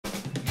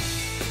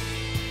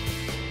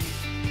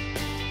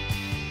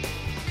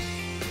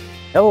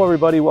Hello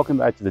everybody, welcome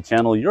back to the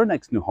channel, Your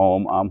Next New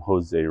Home. I'm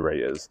Jose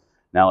Reyes.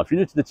 Now, if you're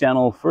new to the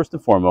channel, first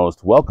and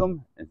foremost,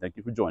 welcome and thank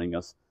you for joining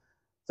us.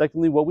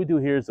 Secondly, what we do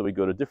here is that we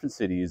go to different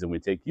cities and we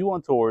take you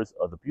on tours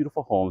of the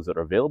beautiful homes that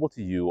are available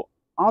to you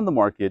on the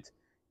market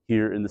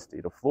here in the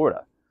state of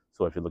Florida.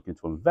 So if you're looking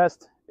to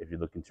invest, if you're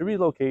looking to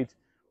relocate,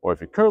 or if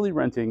you're currently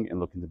renting and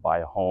looking to buy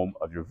a home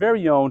of your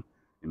very own,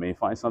 you may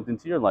find something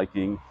to your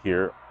liking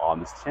here on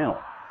this channel.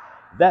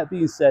 That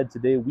being said,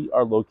 today we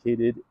are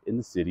located in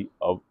the city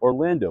of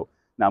Orlando.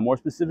 Now, more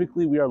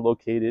specifically, we are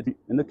located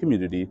in the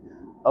community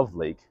of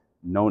Lake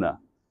Nona.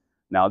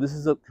 Now, this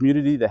is a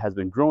community that has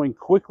been growing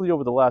quickly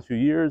over the last few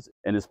years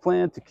and is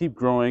planned to keep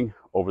growing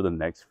over the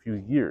next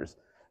few years.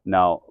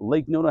 Now,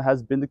 Lake Nona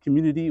has been the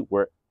community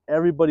where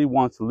everybody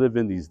wants to live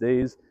in these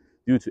days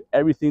due to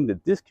everything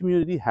that this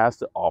community has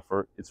to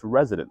offer its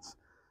residents,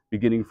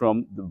 beginning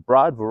from the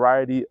broad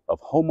variety of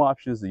home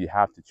options that you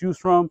have to choose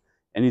from,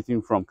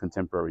 anything from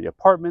contemporary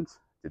apartments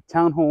to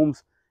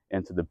townhomes,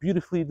 and to the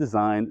beautifully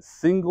designed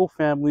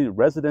single-family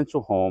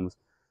residential homes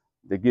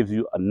that gives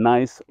you a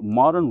nice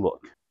modern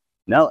look.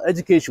 Now,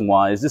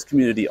 education-wise, this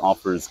community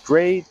offers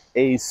grade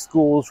A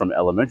schools from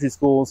elementary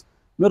schools,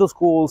 middle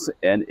schools,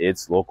 and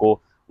its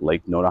local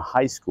Lake Nona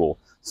High School.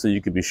 So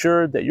you can be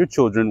sure that your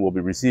children will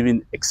be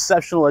receiving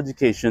exceptional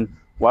education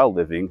while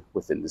living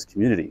within this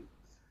community.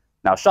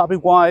 Now,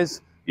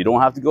 shopping-wise, you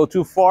don't have to go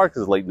too far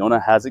because Lake Nona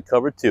has it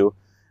covered too.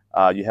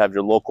 You have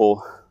your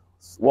local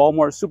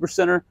Walmart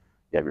Supercenter,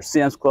 you have your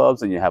Sam's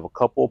Clubs, and you have a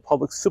couple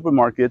public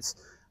supermarkets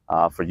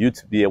for you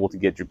to be able to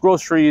get your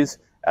groceries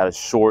at a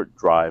short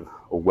drive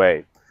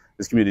away.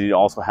 This community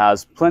also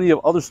has plenty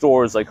of other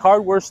stores like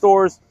hardware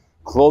stores,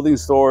 clothing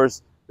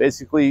stores,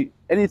 basically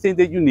anything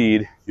that you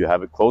need, you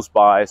have it close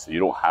by so you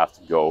don't have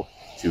to go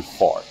too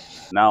far.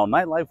 Now,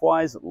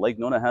 nightlife-wise, Lake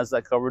Nona has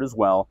that covered as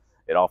well.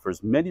 It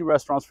offers many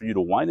restaurants for you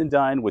to wine and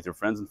dine with your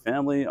friends and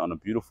family on a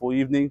beautiful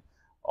evening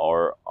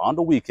or on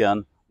the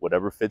weekend,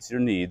 whatever fits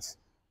your needs.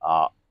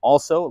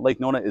 Also, Lake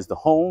Nona is the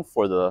home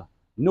for the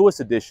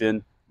newest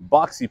addition,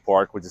 Boxy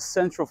Park, which is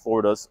Central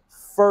Florida's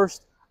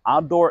first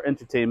outdoor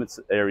entertainment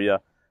area,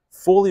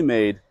 fully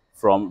made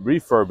from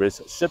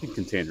refurbished shipping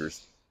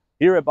containers.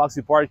 Here at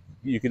Boxy Park,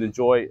 you can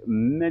enjoy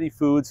many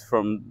foods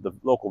from the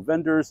local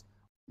vendors.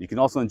 You can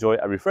also enjoy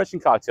a refreshing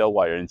cocktail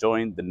while you're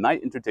enjoying the night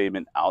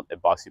entertainment out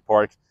at Boxy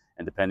Park.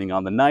 And depending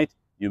on the night,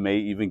 you may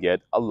even get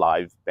a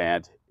live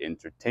band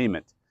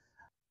entertainment.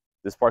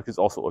 This park is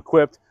also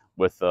equipped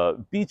with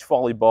beach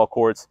volleyball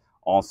courts,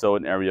 also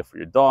an area for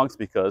your dogs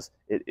because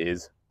it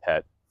is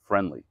pet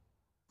friendly.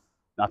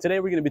 Now, today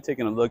we're going to be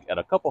taking a look at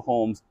a couple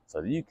homes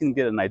so that you can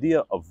get an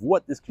idea of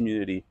what this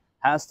community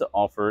has to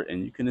offer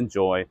and you can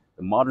enjoy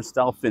the modern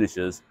style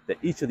finishes that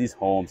each of these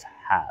homes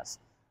has.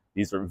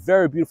 These are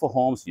very beautiful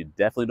homes. You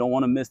definitely don't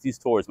want to miss these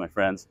tours, my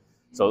friends.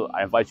 So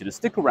I invite you to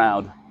stick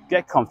around,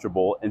 get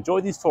comfortable,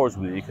 enjoy these tours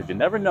with me because you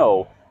never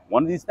know,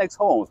 one of these next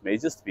homes may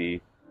just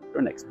be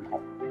your next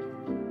home.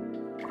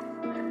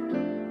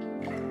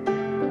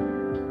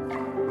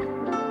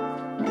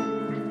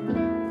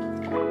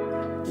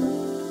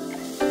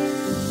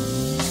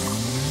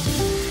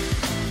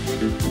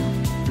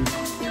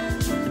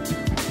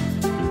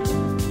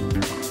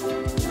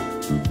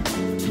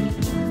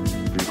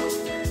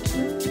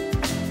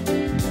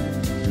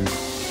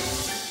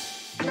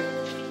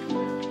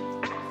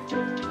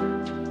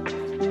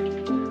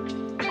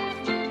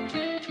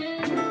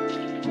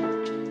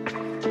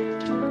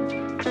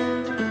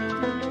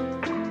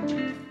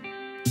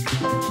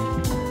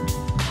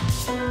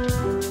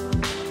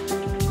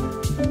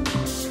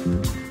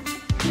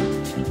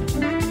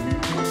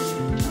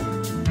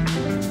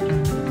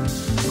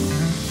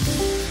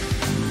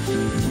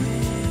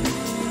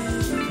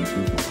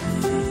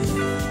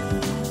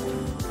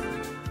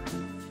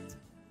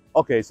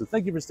 Okay, so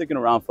thank you for sticking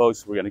around,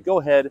 folks. We're going to go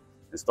ahead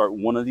and start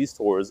one of these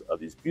tours of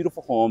these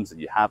beautiful homes that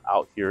you have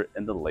out here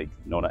in the Lake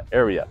Nona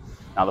area.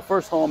 Now, the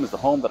first home is the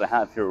home that I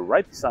have here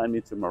right beside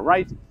me to my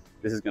right.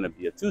 This is going to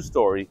be a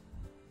two-story,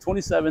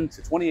 27 to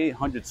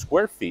 2,800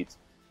 square feet,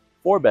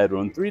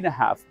 4-bedroom,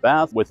 3.5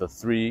 bath with a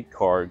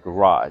 3-car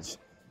garage.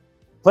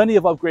 Plenty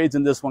of upgrades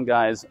in this one,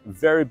 guys.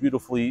 Very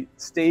beautifully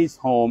staged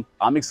home.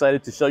 I'm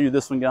excited to show you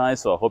this one, guys,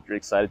 so I hope you're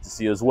excited to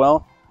see as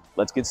well.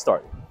 Let's get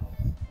started.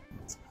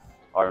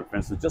 All right,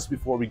 friends, so just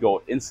before we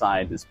go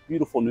inside this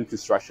beautiful new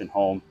construction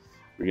home,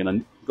 we're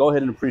gonna go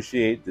ahead and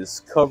appreciate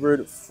this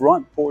covered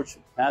front porch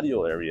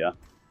patio area.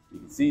 You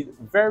can see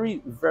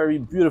very, very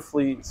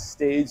beautifully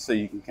staged so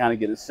you can kind of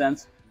get a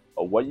sense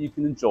of what you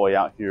can enjoy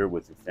out here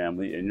with your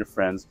family and your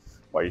friends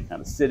while you're kind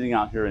of sitting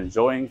out here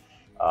enjoying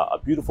a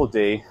beautiful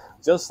day,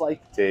 just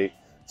like today,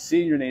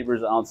 seeing your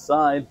neighbors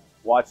outside,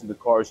 watching the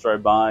cars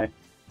drive by,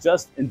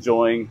 just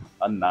enjoying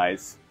a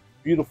nice,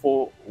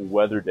 beautiful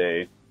weather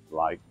day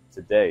like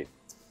today.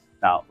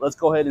 Now, let's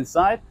go ahead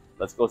inside.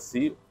 Let's go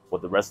see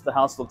what the rest of the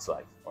house looks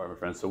like. All right, my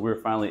friends, so we're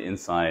finally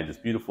inside this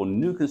beautiful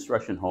new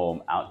construction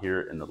home out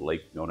here in the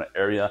Lake Nona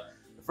area.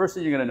 The first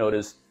thing you're gonna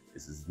notice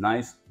is this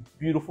nice,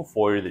 beautiful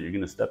foyer that you're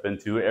gonna step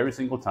into every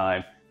single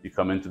time you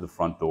come into the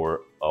front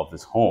door of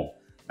this home.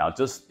 Now,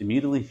 just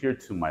immediately here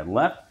to my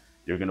left,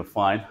 you're going to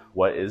find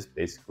what is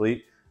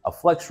basically a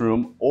flex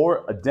room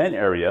or a den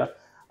area.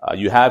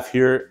 You have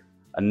here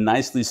a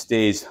nicely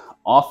staged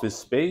office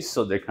space,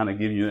 so they kind of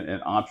give you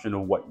an option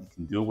of what you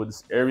can do with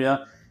this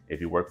area. If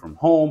you work from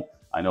home,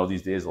 I know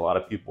these days a lot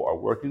of people are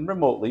working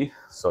remotely,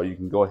 so you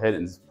can go ahead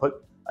and just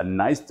put a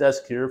nice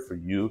desk here for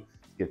you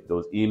to get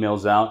those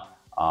emails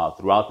out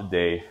throughout the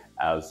day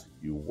as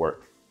you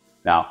work.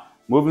 Now,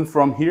 moving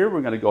from here,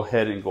 we're going to go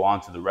ahead and go on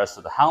to the rest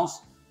of the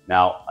house.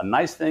 Now, a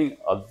nice thing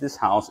of this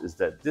house is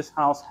that this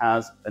house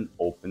has an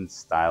open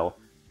style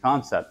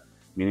concept,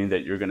 meaning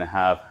that you're going to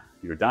have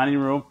your dining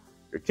room,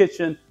 your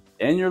kitchen,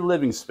 and your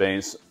living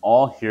space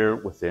all here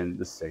within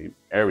the same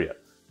area.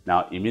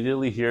 Now,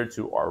 immediately here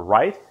to our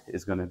right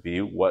is going to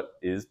be what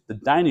is the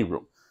dining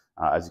room.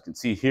 As you can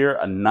see here,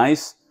 a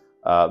nice,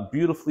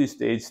 beautifully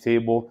staged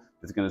table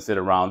that's going to sit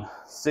around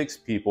 6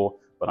 people,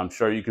 but I'm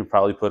sure you can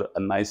probably put a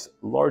nice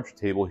large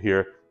table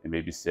here and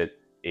maybe sit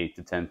 8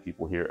 to 10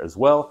 people here as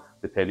well,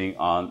 depending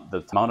on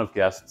the amount of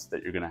guests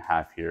that you're going to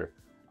have here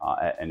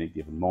at any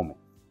given moment.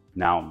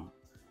 Now,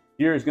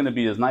 here is going to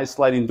be a nice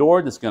sliding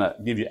door that's going to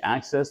give you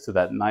access to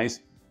that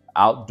nice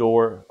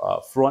outdoor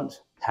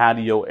front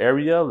patio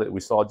area that we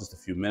saw just a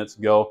few minutes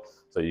ago.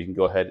 So you can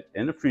go ahead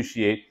and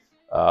appreciate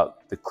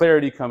the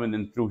clarity coming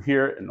in through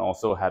here and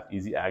also have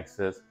easy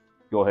access.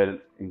 Go ahead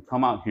and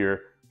come out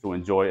here to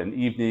enjoy an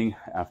evening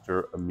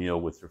after a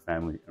meal with your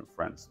family and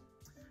friends.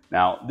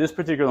 Now, this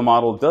particular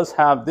model does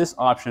have this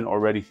option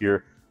already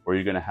here where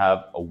you're going to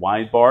have a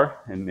wide bar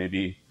and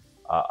maybe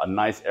a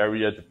nice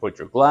area to put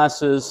your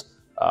glasses,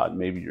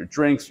 maybe your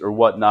drinks or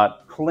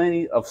whatnot.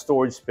 Plenty of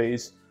storage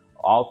space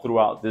all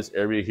throughout this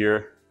area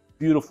here,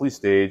 beautifully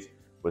staged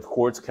with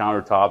quartz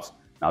countertops.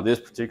 Now, this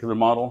particular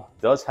model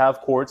does have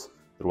quartz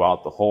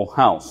throughout the whole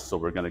house, so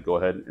we're going to go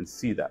ahead and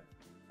see that.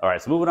 All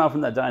right, so moving on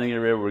from that dining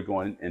area, we're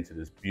going into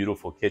this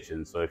beautiful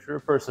kitchen. So if you're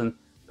a person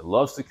that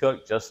loves to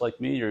cook just like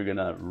me, you're going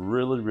to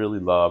really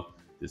love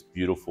this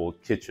beautiful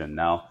kitchen.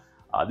 Now,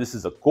 this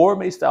is a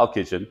gourmet style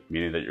kitchen,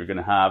 meaning that you're going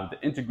to have the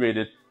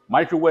integrated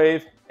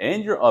microwave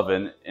and your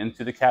oven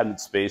into the cabinet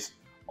space.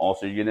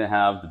 Also, you're going to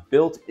have the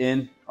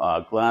built-in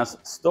glass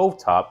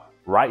stovetop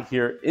right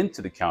here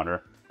into the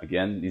counter.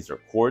 Again, these are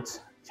quartz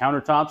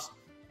countertops.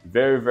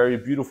 Very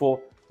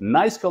beautiful.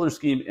 Nice color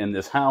scheme in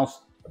this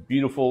house. A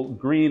beautiful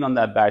green on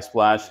that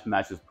backsplash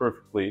matches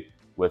perfectly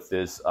with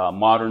this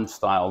modern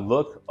style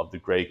look of the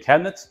gray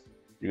cabinets.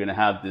 You're going to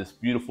have this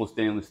beautiful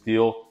stainless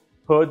steel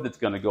hood that's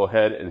going to go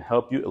ahead and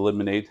help you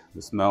eliminate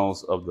the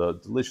smells of the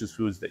delicious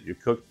foods that you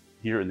cook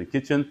here in the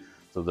kitchen,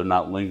 so they're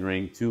not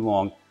lingering too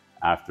long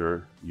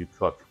after you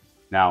cook.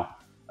 Now,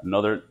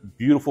 another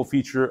beautiful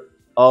feature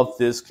of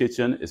this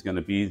kitchen is going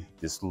to be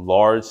this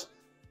large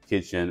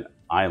kitchen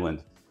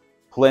island.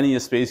 Plenty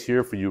of space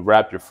here for you to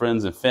wrap your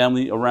friends and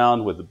family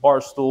around with the bar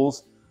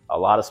stools. A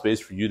lot of space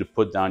for you to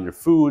put down your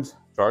foods,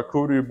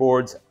 charcuterie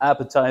boards,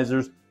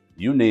 appetizers,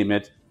 you name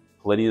it.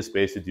 Plenty of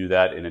space to do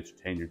that and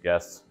entertain your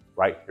guests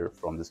right here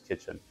from this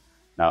kitchen.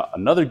 Now,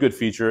 another good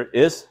feature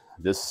is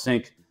this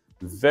sink.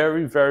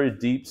 Very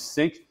deep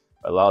sink.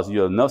 Allows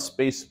you enough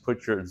space to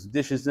put your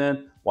dishes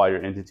in while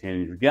you're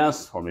entertaining your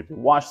guests, or maybe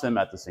wash them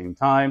at the same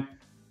time.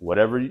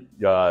 Whatever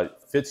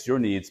fits your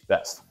needs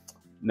best.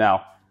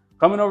 Now,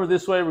 coming over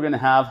this way, we're going to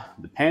have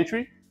the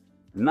pantry.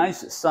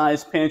 Nice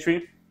sized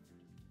pantry.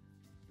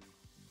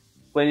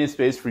 Plenty of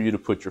space for you to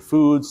put your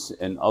foods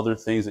and other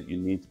things that you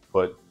need to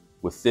put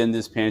within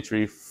this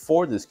pantry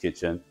for this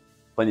kitchen.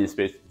 Plenty of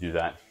space to do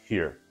that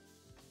here.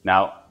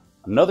 Now,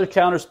 another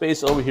counter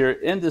space over here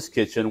in this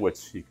kitchen,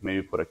 which you can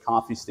maybe put a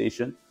coffee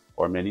station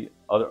or many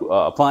other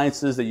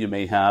appliances that you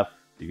may have.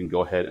 You can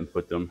go ahead and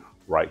put them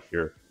right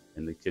here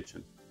in the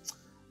kitchen.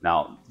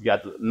 Now, you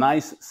got the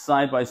nice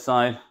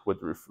side-by-side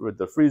with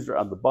the freezer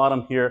at the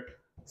bottom here.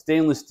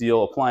 Stainless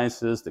steel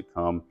appliances that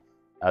come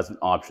as an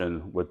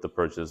option with the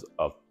purchase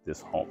of this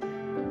home.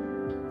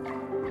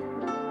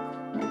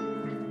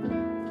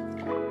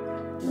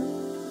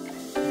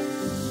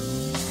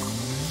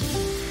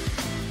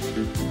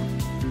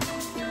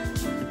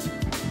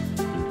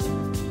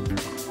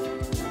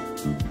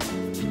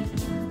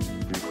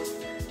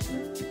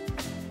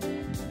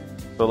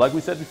 So like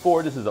we said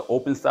before, this is an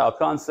open style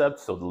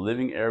concept. So the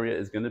living area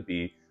is going to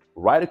be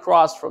right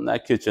across from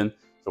that kitchen.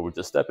 So we're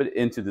just stepping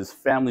into this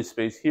family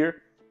space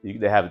here.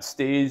 They have it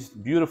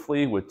staged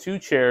beautifully with 2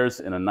 chairs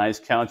and a nice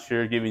couch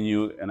here, giving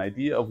you an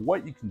idea of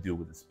what you can do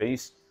with the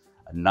space.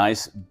 A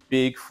nice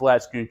big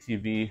flat screen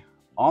TV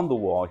on the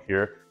wall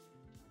here.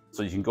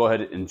 So you can go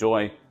ahead and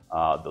enjoy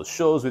those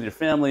shows with your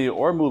family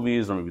or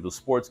movies or maybe those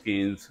sports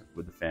games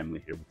with the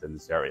family here within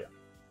this area.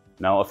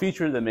 Now, a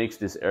feature that makes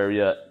this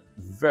area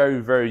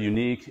very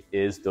unique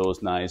is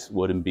those nice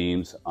wooden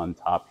beams on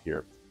top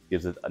here.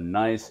 Gives it a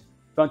nice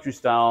country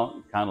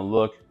style kind of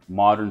look,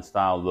 modern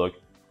style look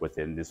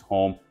within this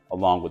home,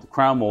 along with the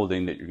crown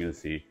molding that you're going to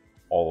see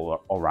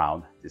all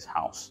around this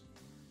house.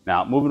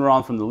 Now, moving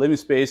around from the living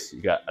space,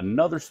 you got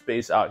another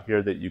space out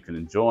here that you can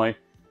enjoy.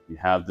 You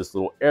have this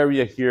little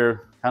area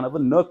here, kind of a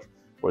nook,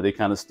 where they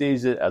kind of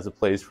stage it as a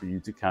place for you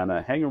to kind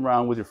of hang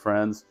around with your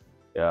friends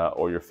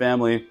or your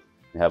family.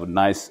 You have a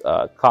nice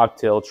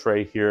cocktail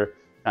tray here,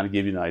 kind of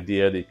give you an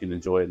idea that you can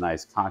enjoy a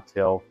nice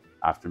cocktail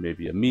after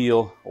maybe a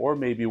meal or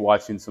maybe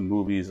watching some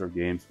movies or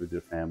games with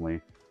your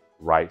family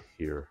right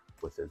here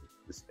within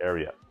this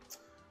area.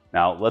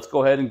 Now let's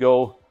go ahead and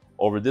go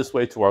over this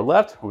way to our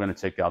left. We're going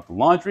to check out the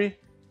laundry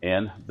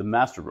and the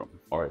master room.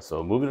 All right,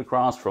 so moving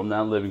across from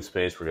that living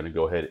space, we're going to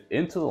go ahead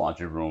into the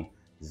laundry room.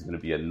 This is going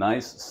to be a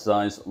nice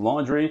sized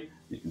laundry.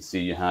 You can see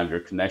you have your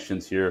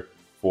connections here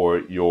for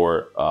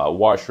your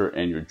washer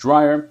and your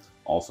dryer.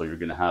 Also, you're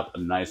going to have a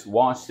nice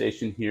wash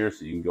station here,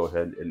 so you can go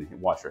ahead and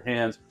wash your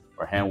hands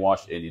or hand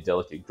wash any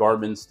delicate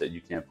garments that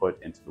you can't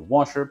put into the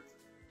washer.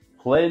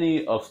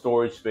 Plenty of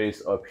storage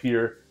space up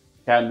here.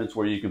 Cabinets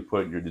where you can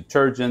put your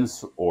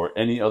detergents or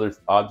any other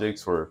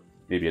objects, or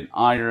maybe an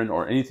iron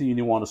or anything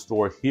you want to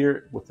store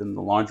here within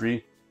the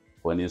laundry.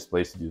 Plenty of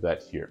space to do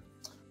that here.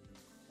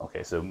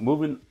 Okay, so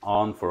moving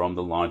on from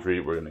the laundry,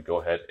 we're going to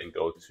go ahead and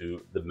go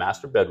to the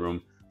master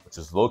bedroom, which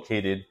is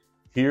located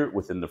here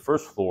within the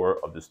first floor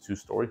of this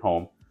two-story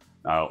home.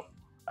 Now,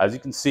 as you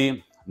can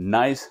see,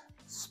 nice,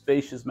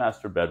 spacious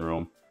master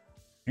bedroom.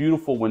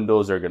 Beautiful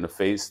windows are going to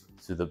face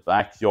to the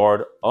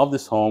backyard of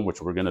this home,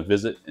 which we're going to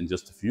visit in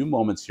just a few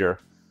moments here.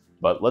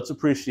 But let's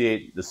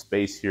appreciate the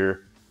space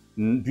here.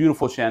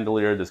 Beautiful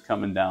chandelier that's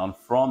coming down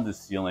from the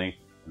ceiling,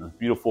 and the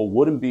beautiful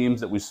wooden beams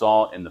that we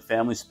saw in the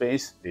family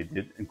space. They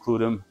did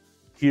include them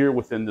here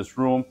within this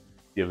room,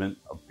 giving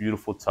a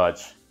beautiful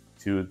touch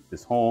to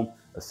this home,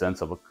 a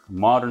sense of a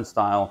modern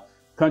style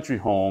country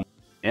home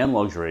and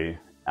luxury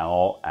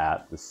all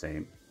at the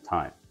same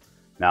time.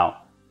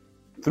 Now,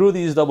 through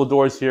these double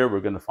doors here, we're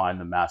going to find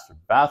the master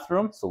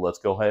bathroom. So let's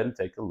go ahead and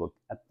take a look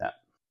at that.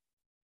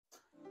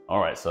 All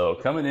right, so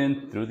coming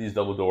in through these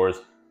double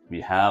doors,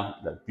 we have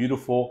that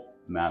beautiful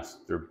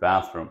master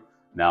bathroom.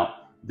 Now,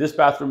 this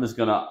bathroom is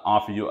going to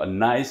offer you a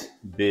nice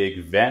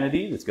big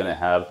vanity. It's going to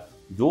have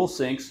dual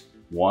sinks,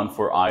 one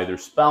for either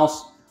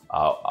spouse,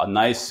 a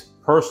nice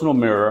personal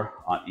mirror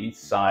on each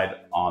side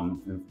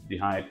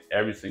behind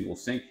every single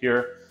sink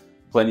here.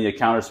 Plenty of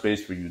counter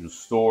space for you to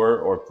store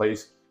or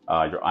place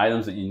your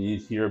items that you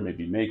need here,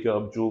 maybe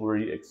makeup,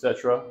 jewelry,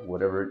 etc.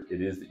 Whatever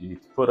it is that you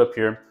need to put up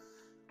here.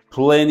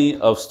 Plenty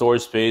of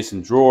storage space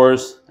and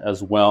drawers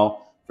as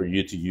well for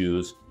you to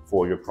use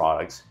for your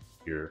products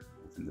here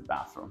within the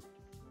bathroom.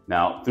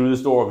 Now, through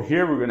this door over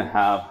here, we're going to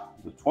have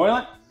the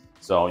toilet.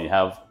 So you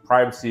have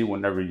privacy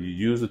whenever you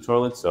use the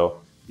toilet.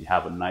 So you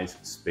have a nice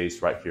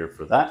space right here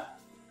for that.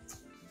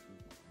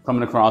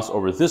 Coming across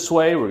over this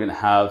way, we're going to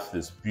have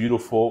this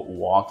beautiful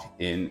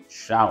walk-in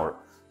shower.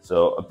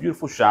 So a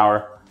beautiful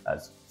shower.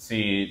 As you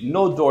see,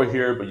 no door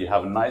here, but you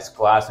have a nice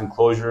glass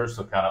enclosure,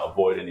 so kind of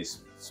avoid any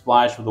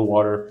splash of the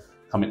water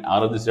coming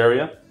out of this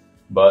area.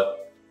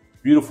 But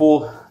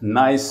beautiful,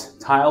 nice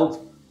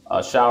tiled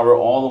shower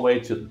all the way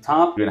to the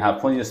top. You're gonna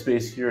have plenty of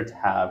space here to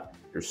have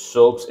your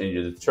soaps and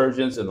your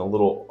detergents and the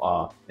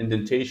little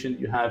indentation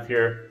you have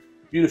here.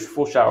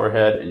 Beautiful shower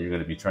head, and you're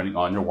gonna be turning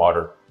on your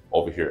water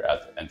over here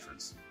at the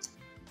entrance.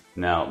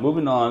 Now,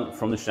 moving on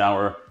from the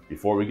shower,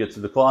 before we get to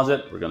the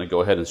closet, we're gonna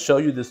go ahead and show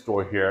you this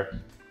door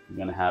here. You're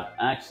gonna have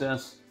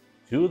access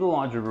to the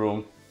laundry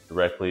room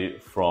directly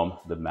from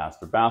the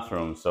master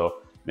bathroom. So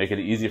making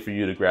it easy for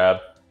you to grab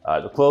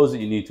the clothes that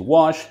you need to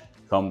wash,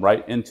 come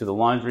right into the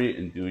laundry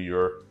and do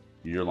your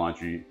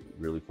laundry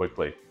really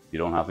quickly. You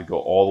don't have to go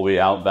all the way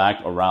out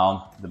back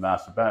around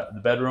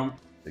the bedroom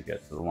to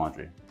get to the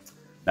laundry.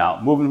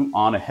 Now, moving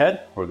on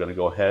ahead, we're gonna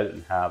go ahead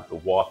and have the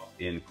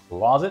walk-in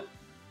closet.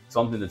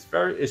 Something that's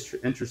very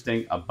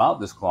interesting about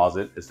this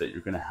closet is that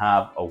you're gonna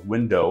have a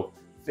window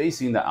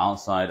facing the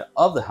outside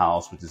of the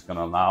house, which is going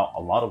to allow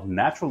a lot of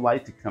natural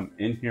light to come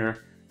in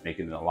here,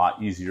 making it a lot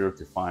easier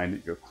to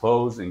find your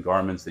clothes and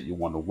garments that you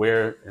want to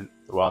wear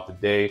throughout the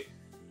day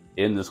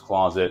in this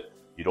closet.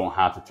 You don't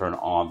have to turn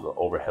on the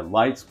overhead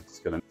lights, which is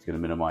going to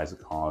minimize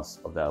the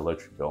cost of that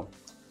electric bill.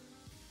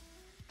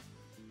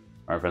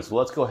 All right, friends, so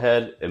let's go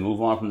ahead and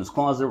move on from this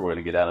closet. We're going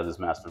to get out of this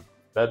master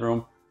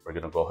bedroom. We're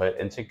going to go ahead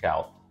and check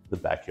out the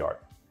backyard.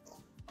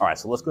 All right,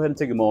 so let's go ahead and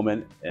take a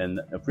moment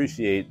and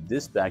appreciate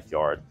this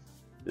backyard.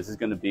 This is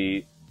going to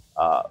be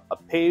a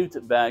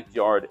paved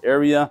backyard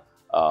area,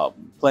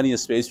 plenty of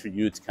space for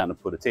you to kind of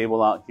put a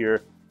table out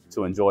here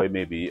to enjoy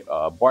maybe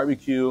a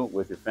barbecue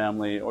with your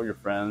family or your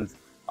friends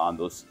on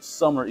those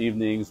summer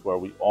evenings where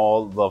we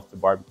all love to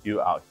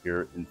barbecue out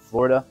here in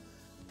Florida.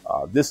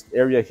 This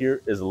area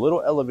here is a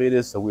little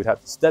elevated, so we'd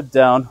have to step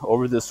down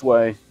over this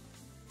way.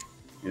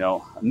 You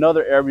know,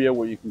 another area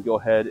where you can go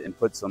ahead and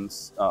put some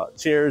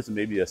chairs and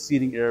maybe a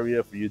seating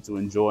area for you to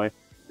enjoy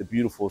the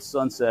beautiful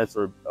sunsets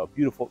or a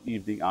beautiful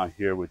evening out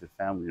here with your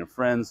family and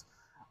friends,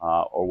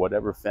 or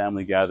whatever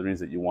family gatherings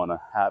that you want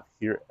to have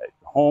here at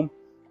home.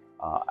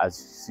 As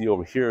you see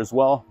over here as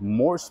well,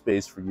 more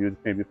space for you to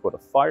maybe put a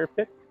fire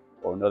pit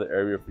or another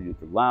area for you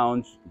to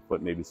lounge. You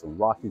put maybe some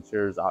rocking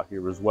chairs out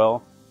here as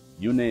well.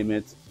 You name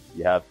it,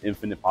 you have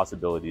infinite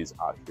possibilities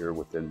out here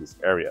within this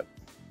area.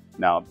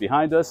 Now,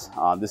 behind us,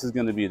 this is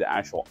going to be the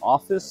actual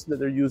office that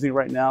they're using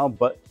right now,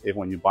 but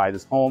when you buy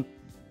this home,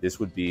 this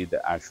would be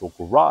the actual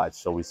garage.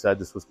 So we said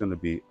this was going to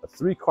be a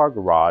 3-car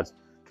garage.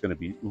 It's going to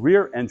be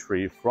rear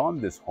entry from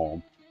this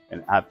home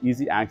and have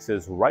easy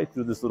access right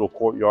through this little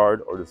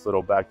courtyard or this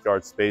little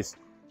backyard space,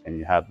 and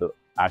you have the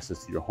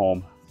access to your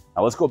home.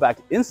 Now let's go back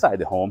inside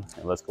the home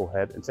and let's go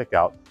ahead and check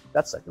out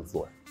that second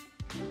floor.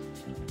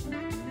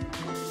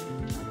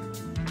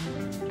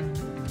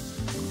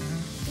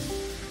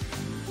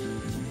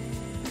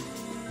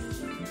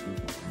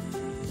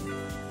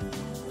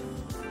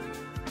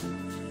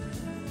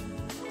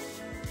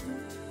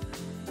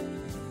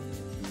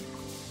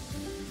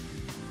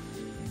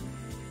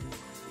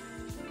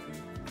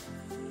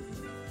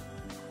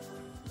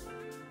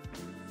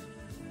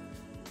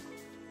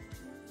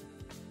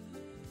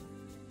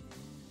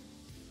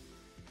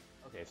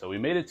 Okay, so we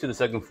made it to the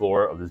second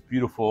floor of this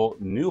beautiful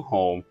new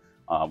home.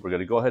 We're going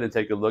to go ahead and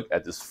take a look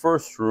at this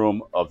first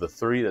room of the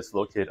 3 that's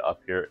located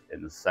up here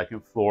in the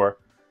second floor.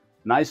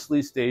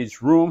 Nicely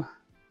staged room,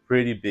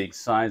 pretty big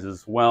size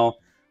as well.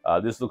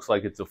 This looks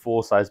like it's a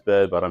full-size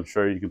bed, but I'm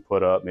sure you can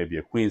put up maybe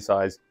a queen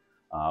size,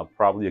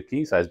 probably a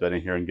king size bed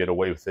in here and get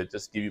away with it.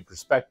 Just to give you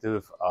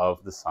perspective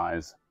of the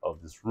size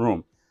of this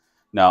room.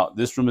 Now,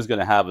 this room is going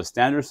to have a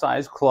standard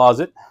size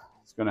closet.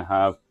 It's going to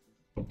have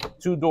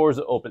 2 doors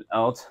that open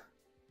out.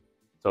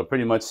 So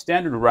pretty much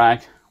standard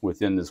rack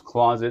within this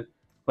closet.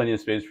 Plenty of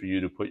space for you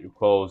to put your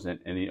clothes and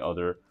any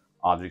other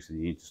objects that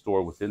you need to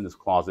store within this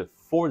closet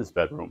for this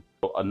bedroom.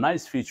 So a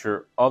nice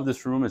feature of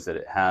this room is that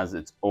it has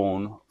its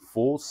own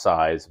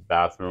full-size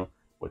bathroom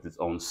with its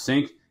own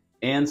sink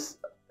and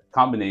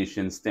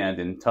combination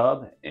stand-in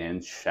tub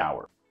and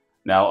shower.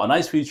 Now, a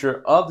nice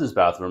feature of this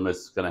bathroom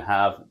is going to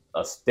have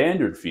a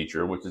standard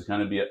feature, which is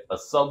going to be a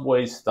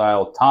subway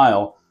style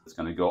tile. It's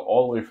going to go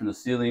all the way from the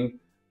ceiling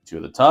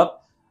to the tub.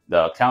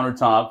 The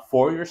countertop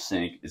for your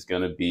sink is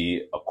going to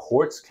be a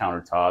quartz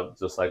countertop,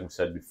 just like we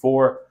said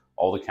before.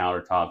 All the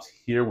countertops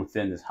here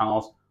within this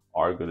house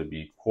are going to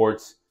be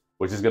quartz,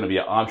 which is going to be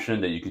an option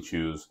that you can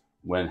choose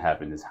when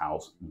having this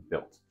house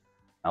built.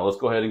 Now let's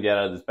go ahead and get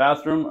out of this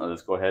bathroom.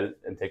 Let's go ahead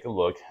and take a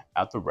look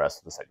at the rest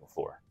of the second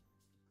floor.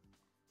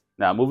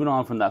 Now, moving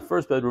on from that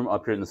first bedroom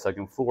up here in the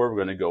second floor, we're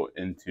going to go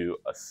into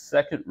a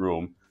second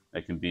room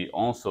that can be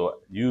also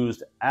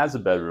used as a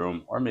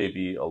bedroom or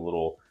maybe a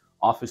little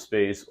office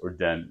space or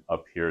den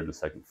up here in the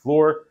second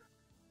floor.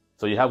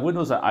 So you have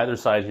windows on either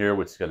side here,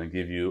 which is going to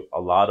give you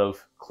a lot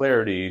of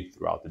clarity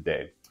throughout the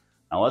day.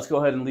 Now let's go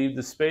ahead and leave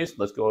this space.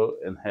 Let's go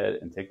ahead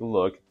and take a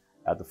look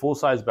at the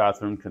full-size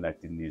bathroom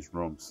connecting these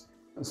rooms.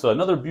 So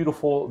another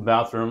beautiful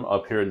bathroom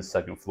up here in the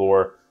second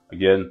floor.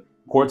 Again,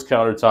 quartz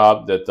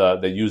countertop that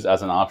they use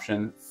as an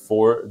option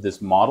for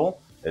this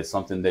model. It's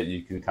something that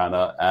you can kind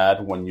of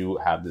add when you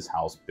have this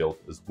house built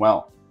as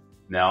well.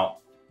 Now,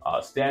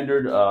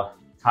 standard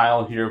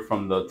tile here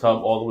from the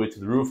tub all the way to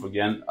the roof.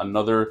 Again,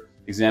 another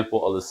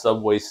example of the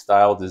subway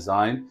style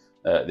design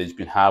that you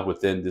can have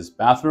within this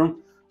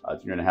bathroom. You're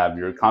going to have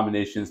your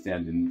combination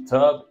stand-in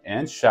tub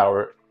and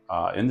shower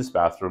in this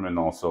bathroom, and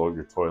also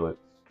your toilet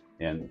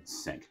and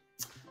sink.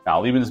 Now,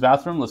 leaving this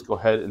bathroom, let's go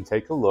ahead and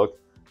take a look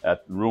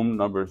at room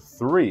number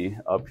 3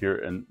 up here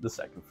in the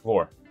second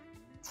floor.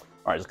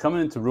 All right, so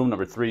coming into room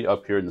number 3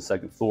 up here in the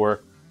second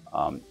floor,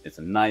 it's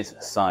a nice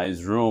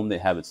size room. They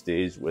have it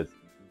staged with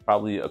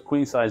probably a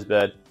queen size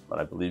bed, but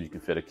I believe you can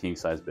fit a king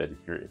size bed in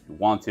here if you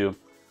want to.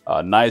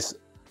 Nice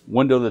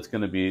window that's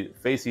going to be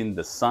facing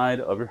the side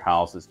of your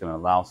house. It's going to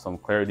allow some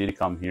clarity to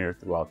come here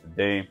throughout the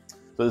day.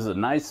 So this is a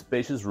nice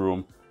spacious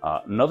room.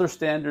 Another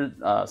standard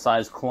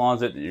size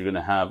closet that you're going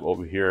to have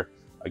over here.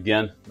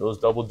 Again, those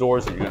double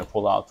doors that you're going to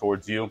pull out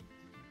towards you.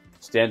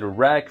 Standard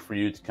rack for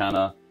you to kind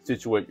of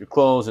situate your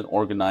clothes and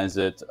organize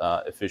it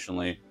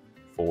efficiently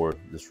for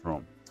this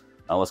room.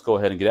 Now let's go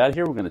ahead and get out of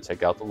here. We're going to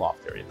check out the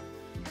loft area.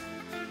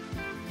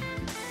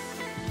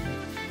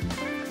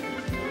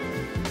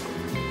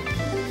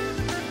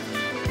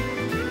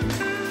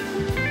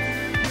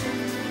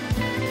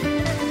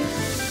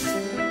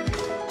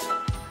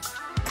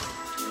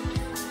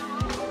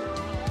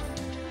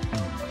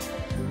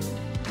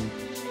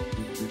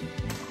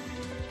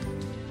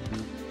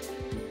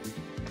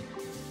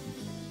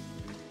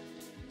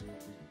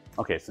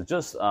 Okay, so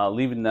just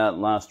leaving that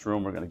last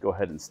room, we're going to go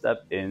ahead and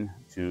step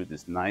into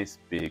this nice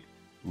big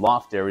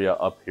loft area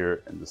up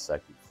here in the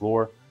second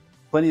floor.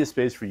 Plenty of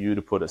space for you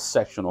to put a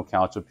sectional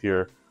couch up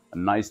here, a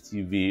nice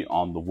TV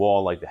on the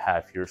wall like they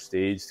have here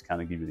staged to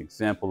kind of give you an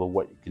example of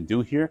what you can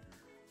do here.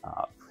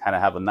 Kind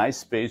of have a nice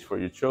space for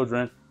your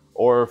children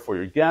or for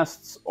your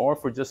guests or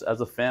for just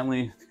as a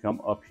family to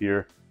come up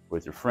here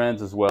with your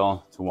friends as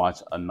well to watch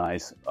a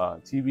nice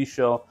TV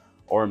show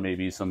or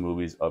maybe some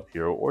movies up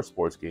here or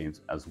sports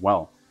games as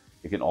well.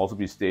 It can also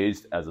be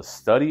staged as a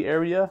study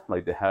area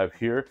like they have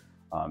here.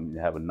 You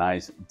have a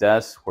nice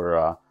desk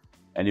where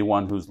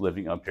anyone who's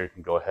living up here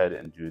can go ahead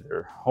and do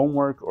their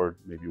homework or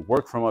maybe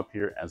work from up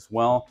here as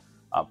well.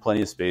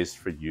 Plenty of space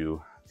for you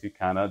to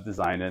kind of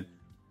design it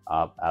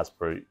as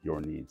per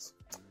your needs.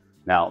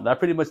 Now, that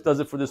pretty much does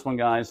it for this one,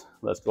 guys.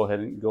 Let's go ahead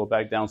and go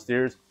back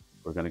downstairs.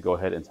 We're going to go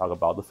ahead and talk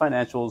about the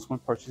financials when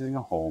purchasing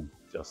a home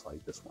just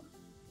like this one.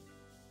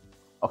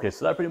 Okay,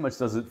 so that pretty much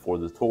does it for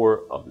the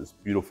tour of this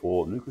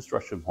beautiful new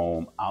construction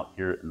home out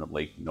here in the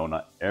Lake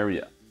Nona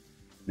area.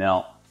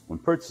 Now, when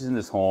purchasing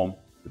this home,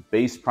 the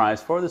base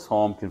price for this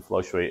home can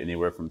fluctuate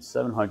anywhere from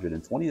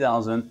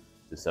 $720,000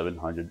 to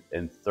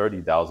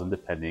 $730,000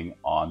 depending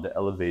on the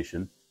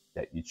elevation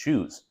that you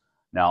choose.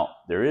 Now,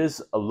 there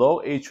is a low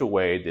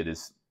HOA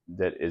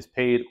that is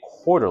paid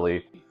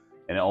quarterly,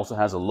 and it also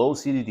has a low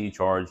CDD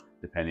charge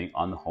depending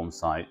on the home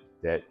site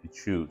that you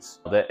choose.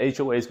 That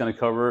HOA is going to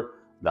cover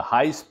the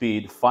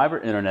high-speed fiber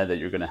internet that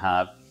you're going to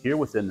have here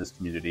within this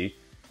community.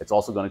 It's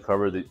also going to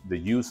cover the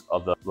use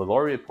of the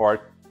Laureate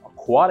Park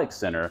Aquatic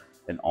Center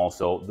and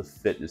also the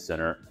fitness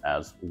center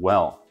as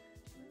well.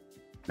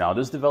 Now,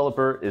 this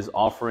developer is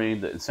offering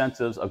the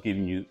incentives of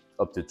giving you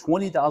up to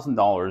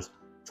 $20,000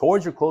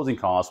 towards your closing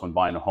costs when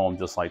buying a home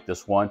just like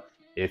this one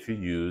if you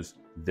use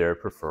their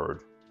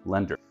preferred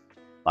lender.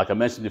 Like I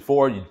mentioned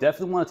before, you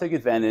definitely want to take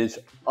advantage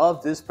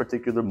of this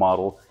particular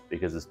model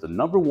because it's the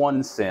 #1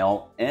 in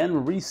sale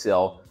and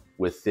resale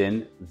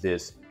within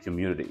this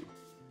community.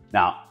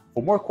 Now,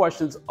 for more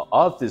questions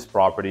of this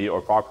property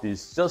or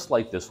properties just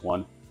like this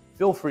one,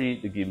 feel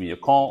free to give me a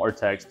call or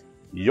text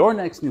your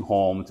next new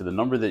home to the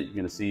number that you're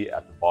going to see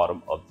at the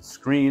bottom of the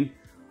screen.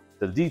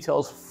 The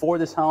details for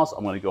this house,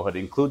 I'm going to go ahead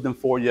and include them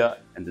for you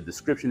in the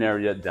description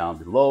area down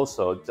below.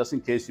 So just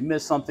in case you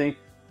missed something,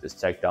 just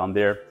check down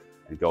there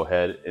and go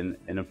ahead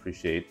and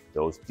appreciate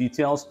those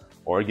details.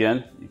 Or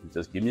again, you can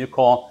just give me a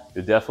call.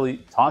 You'll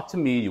definitely talk to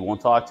me. You won't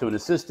talk to an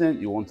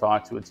assistant. You won't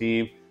talk to a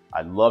team.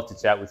 I'd love to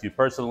chat with you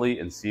personally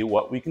and see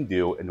what we can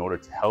do in order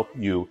to help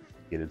you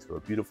get into a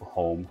beautiful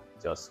home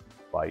just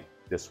like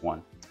this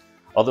one.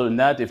 Other than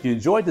that, if you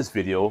enjoyed this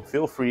video,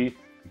 feel free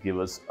to give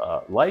us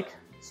a like,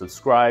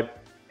 subscribe,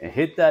 and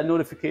hit that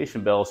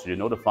notification bell so you're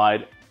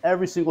notified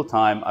every single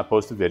time I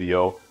post a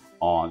video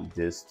on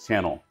this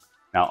channel.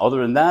 Now,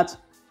 other than that,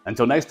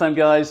 until next time,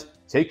 guys,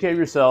 take care of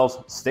yourselves,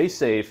 stay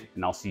safe,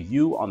 and I'll see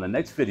you on the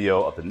next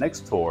video of the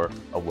next tour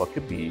of what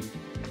could be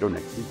your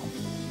next new home.